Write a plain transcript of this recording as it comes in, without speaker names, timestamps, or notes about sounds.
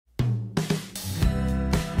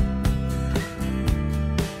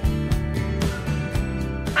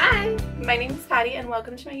my name is Patty and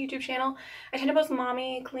welcome to my YouTube channel. I tend to post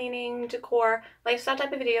mommy, cleaning, decor, lifestyle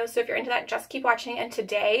type of videos, so if you're into that, just keep watching. And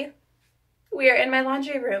today, we are in my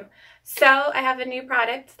laundry room. So I have a new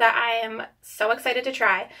product that I am so excited to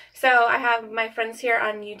try. So I have my friends here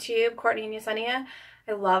on YouTube, Courtney and Yesenia.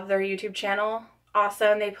 I love their YouTube channel.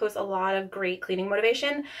 Awesome. They post a lot of great cleaning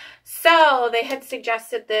motivation. So they had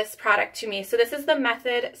suggested this product to me. So this is the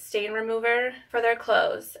Method Stain Remover for their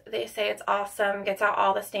clothes. They say it's awesome, gets out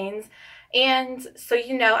all the stains. And so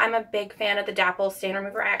you know I'm a big fan of the Dapple Stain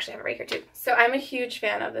Remover. I actually have it right here too. So I'm a huge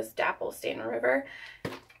fan of this Dapple Stain Remover.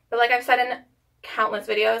 But like I've said in countless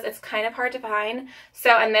videos, it's kind of hard to find.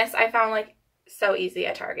 So in this I found like so easy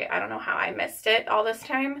at Target. I don't know how I missed it all this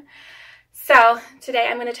time. So today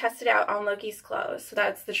I'm going to test it out on Loki's clothes. So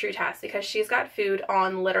that's the true test because she's got food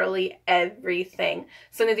on literally everything.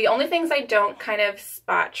 So the only things I don't kind of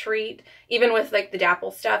spot treat, even with like the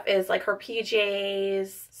Dapple stuff, is like her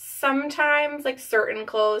PJs, sometimes like certain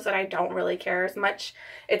clothes that I don't really care as much.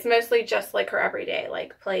 It's mostly just like her everyday,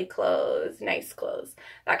 like play clothes, nice clothes,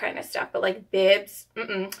 that kind of stuff. But like bibs,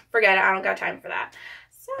 forget it. I don't got time for that.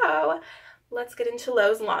 So let's get into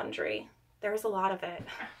Lowe's laundry. There's a lot of it.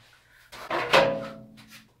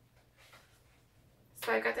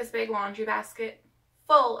 So I got this big laundry basket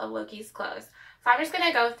full of Loki's clothes. So I'm just going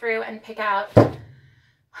to go through and pick out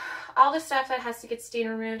all the stuff that has to get stain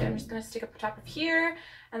removed. I'm just going to stick up the top of here,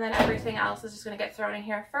 and then everything else is just going to get thrown in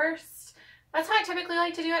here first. That's how I typically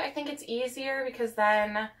like to do it. I think it's easier because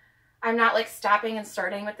then I'm not like stopping and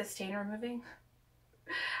starting with the stain removing.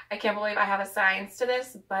 I can't believe I have a science to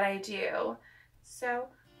this, but I do. So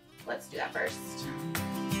let's do that first.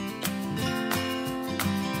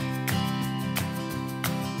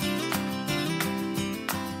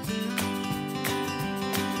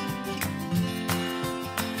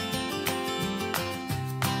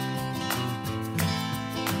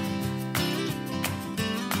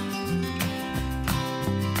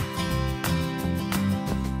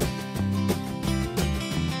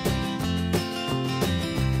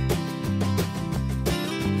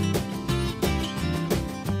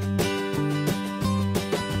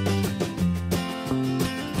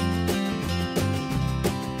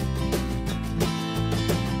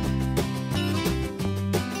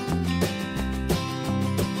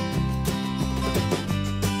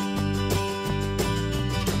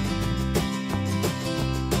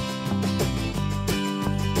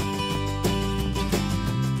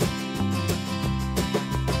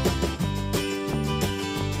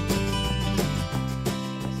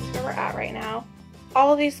 Right now,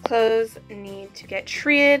 all of these clothes need to get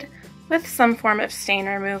treated with some form of stain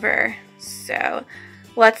remover. So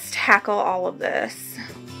let's tackle all of this.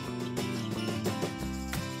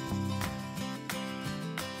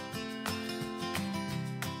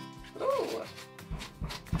 Ooh.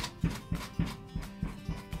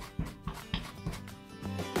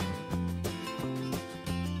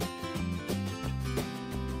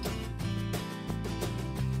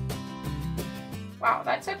 Wow,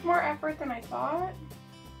 that took more effort than I thought.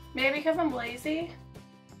 Maybe because I'm lazy.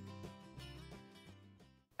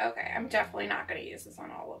 Okay, I'm definitely not going to use this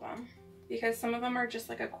on all of them because some of them are just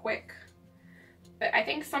like a quick, but I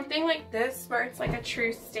think something like this where it's like a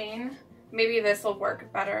true stain, maybe this will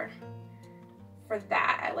work better for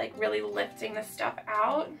that. I like really lifting the stuff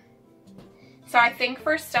out. So I think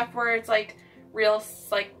for stuff where it's like real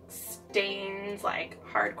like stains, like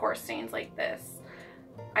hardcore stains like this,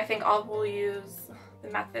 I think I will use the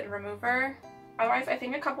Method Remover. Otherwise, I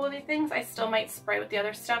think a couple of these things I still might spray with the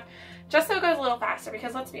other stuff just so it goes a little faster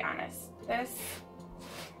because let's be honest, this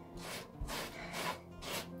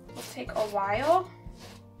will take a while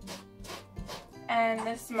and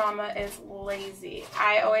this mama is lazy.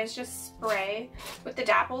 I always just spray with the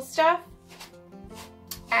Dapple stuff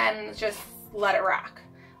and just let it rock.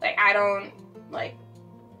 Like I don't like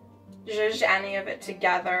zhuzh any of it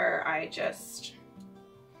together. I just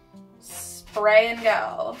spray and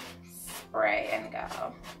go, spray and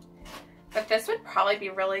go. But this would probably be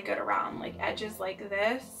really good around like edges like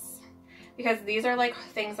this because these are like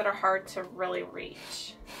things that are hard to really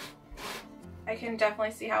reach. I can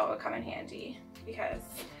definitely see how it would come in handy because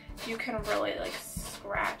you can really like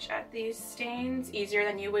scratch at these stains easier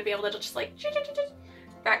than you would be able to just like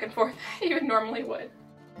back and forth you would normally would.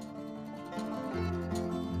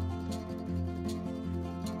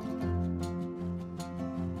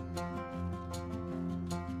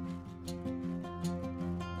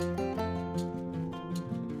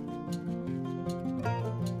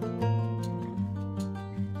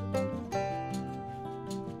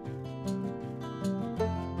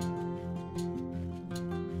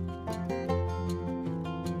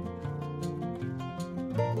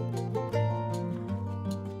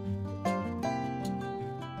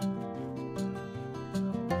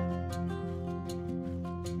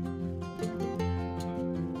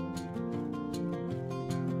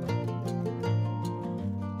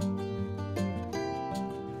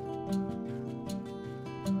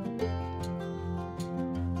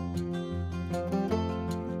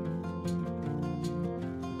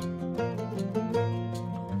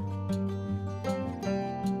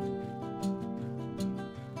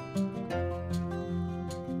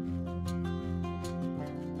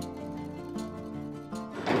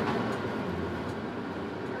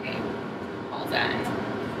 done.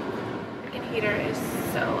 The freaking heater is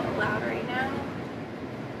so loud right now.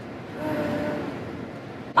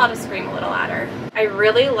 I'll just scream a little louder. I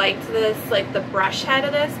really liked this, like the brush head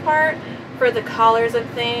of this part for the collars of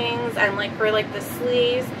things and like for like the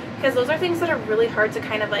sleeves, because those are things that are really hard to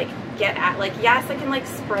kind of like get at. Like, yes, I can like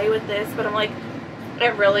spray with this, but I'm like,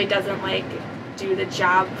 it really doesn't like do the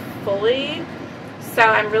job fully. So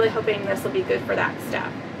I'm really hoping this will be good for that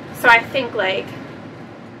stuff. So I think like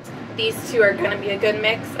these two are going to be a good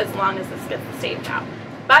mix as long as this gets the stage out.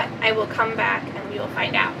 But I will come back and we will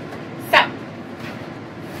find out. So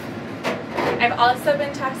I've also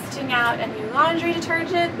been testing out a new laundry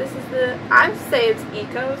detergent. This is the, I'd say it's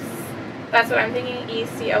Ecos. That's what I'm thinking,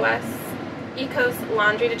 E-C-O-S. Ecos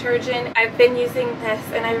laundry detergent. I've been using this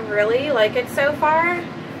and I really like it so far.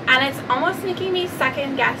 And it's almost making me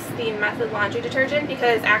second guess the Method laundry detergent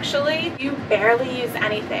because actually you barely use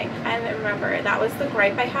anything. And remember, that was the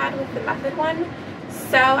gripe I had with the Method one.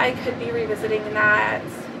 So I could be revisiting that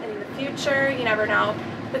in the future. You never know.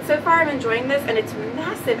 But so far I'm enjoying this and it's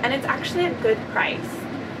massive and it's actually a good price.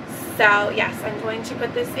 So yes, I'm going to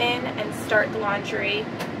put this in and start the laundry.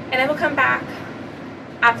 And I will come back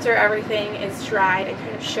after everything is dried and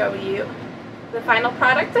kind of show you the final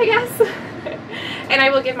product, I guess. And I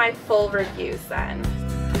will give my full reviews then.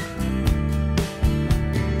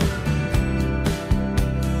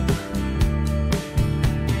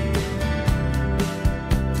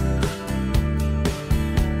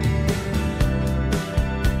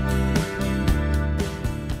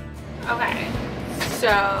 Okay,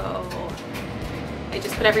 so I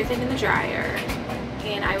just put everything in the dryer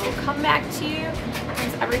and I will come back to you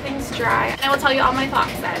once everything's dry and I will tell you all my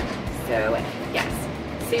thoughts then. So yes,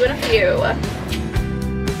 see you in a few.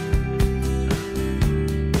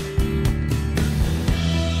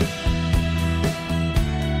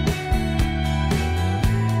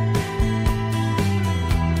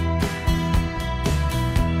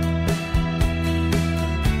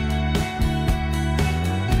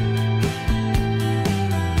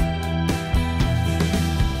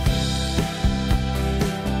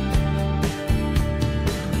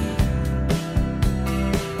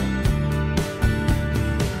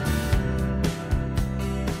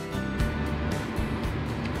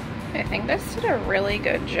 I think this did a really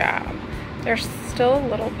good job. There's still a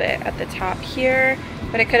little bit at the top here,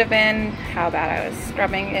 but it could have been how bad I was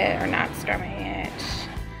scrubbing it or not scrubbing it.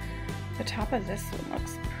 The top of this one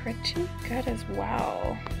looks pretty good as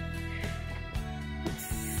well. Let's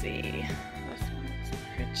see. This one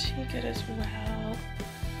looks pretty good as well.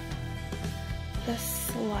 The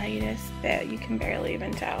slightest bit, you can barely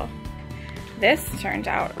even tell. This turned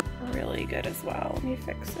out really good as well. Let me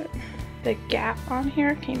fix it. The gap on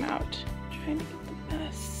here came out, trying to get the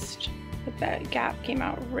best. The gap came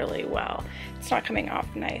out really well. It's not coming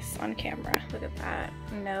off nice on camera. Look at that,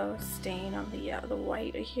 no stain on the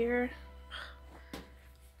white here.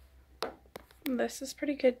 This is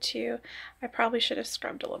pretty good too. I probably should have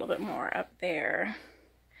scrubbed a little bit more up there.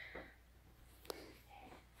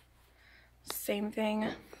 Same thing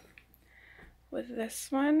with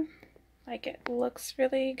this one. Like, it looks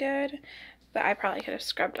really good, but I probably could have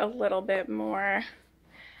scrubbed a little bit more.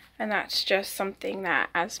 And that's just something that,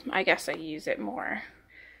 as I guess I use it more.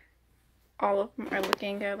 All of them are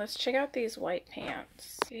looking good. Let's check out these white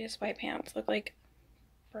pants. These white pants look like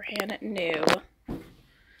brand new.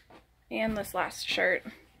 And this last shirt.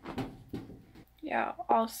 Yeah,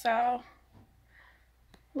 also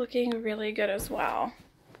looking really good as well.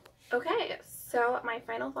 Okay, so my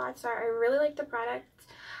final thoughts are I really like the product.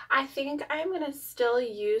 I think I'm going to still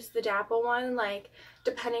use the Dapple one, like,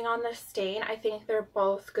 depending on the stain. I think they're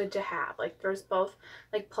both good to have. Like, there's both,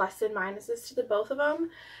 like, plus and minuses to the both of them.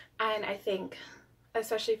 And I think,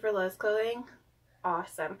 especially for Liz clothing,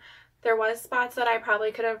 awesome. There was spots that I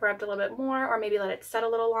probably could have rubbed a little bit more or maybe let it set a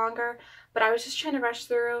little longer. But I was just trying to rush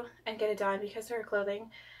through and get it done because her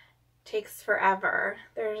clothing takes forever.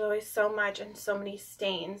 There's always so much and so many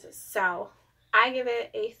stains. So I give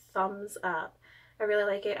it a thumbs up. I really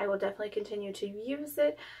like it. I will definitely continue to use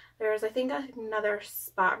it. There's, I think, another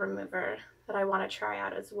spot remover that I want to try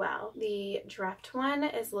out as well. The Drift one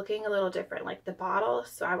is looking a little different, like the bottle.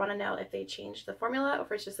 So I want to know if they changed the formula or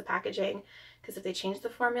if it's just the packaging. Because if they change the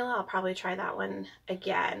formula, I'll probably try that one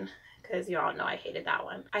again. Because you all know I hated that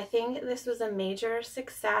one. I think this was a major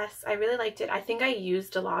success. I really liked it. I think I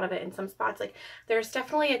used a lot of it in some spots. Like, there's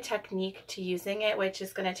definitely a technique to using it, which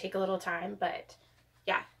is going to take a little time, but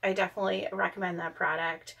yeah, I definitely recommend that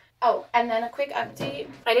product. Oh, and then a quick update.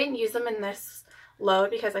 I didn't use them in this load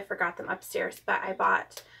because I forgot them upstairs, but I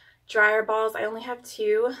bought dryer balls. I only have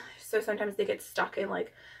 2, so sometimes they get stuck in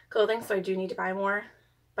like clothing, so I do need to buy more.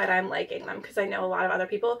 but I'm liking them because I know a lot of other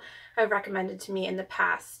people have recommended to me in the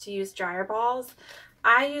past to use dryer balls.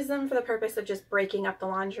 I use them for the purpose of just breaking up the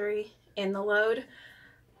laundry in the load,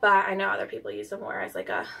 but I know other people use them more as like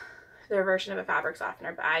their version of a fabric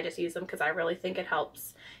softener, but I just use them because I really think it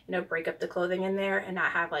helps, you know, break up the clothing in there and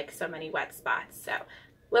not have like so many wet spots. So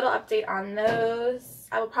little update on those.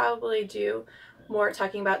 I will probably do more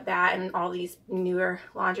talking about that and all these newer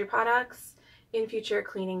laundry products in future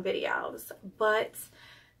cleaning videos. But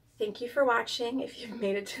thank you for watching. If you've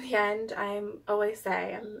made it to the end, I'm always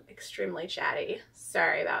say I'm extremely chatty.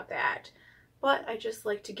 Sorry about that. But I just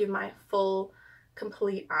like to give my full,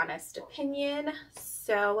 complete, honest opinion.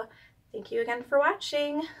 So thank you again for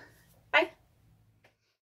watching.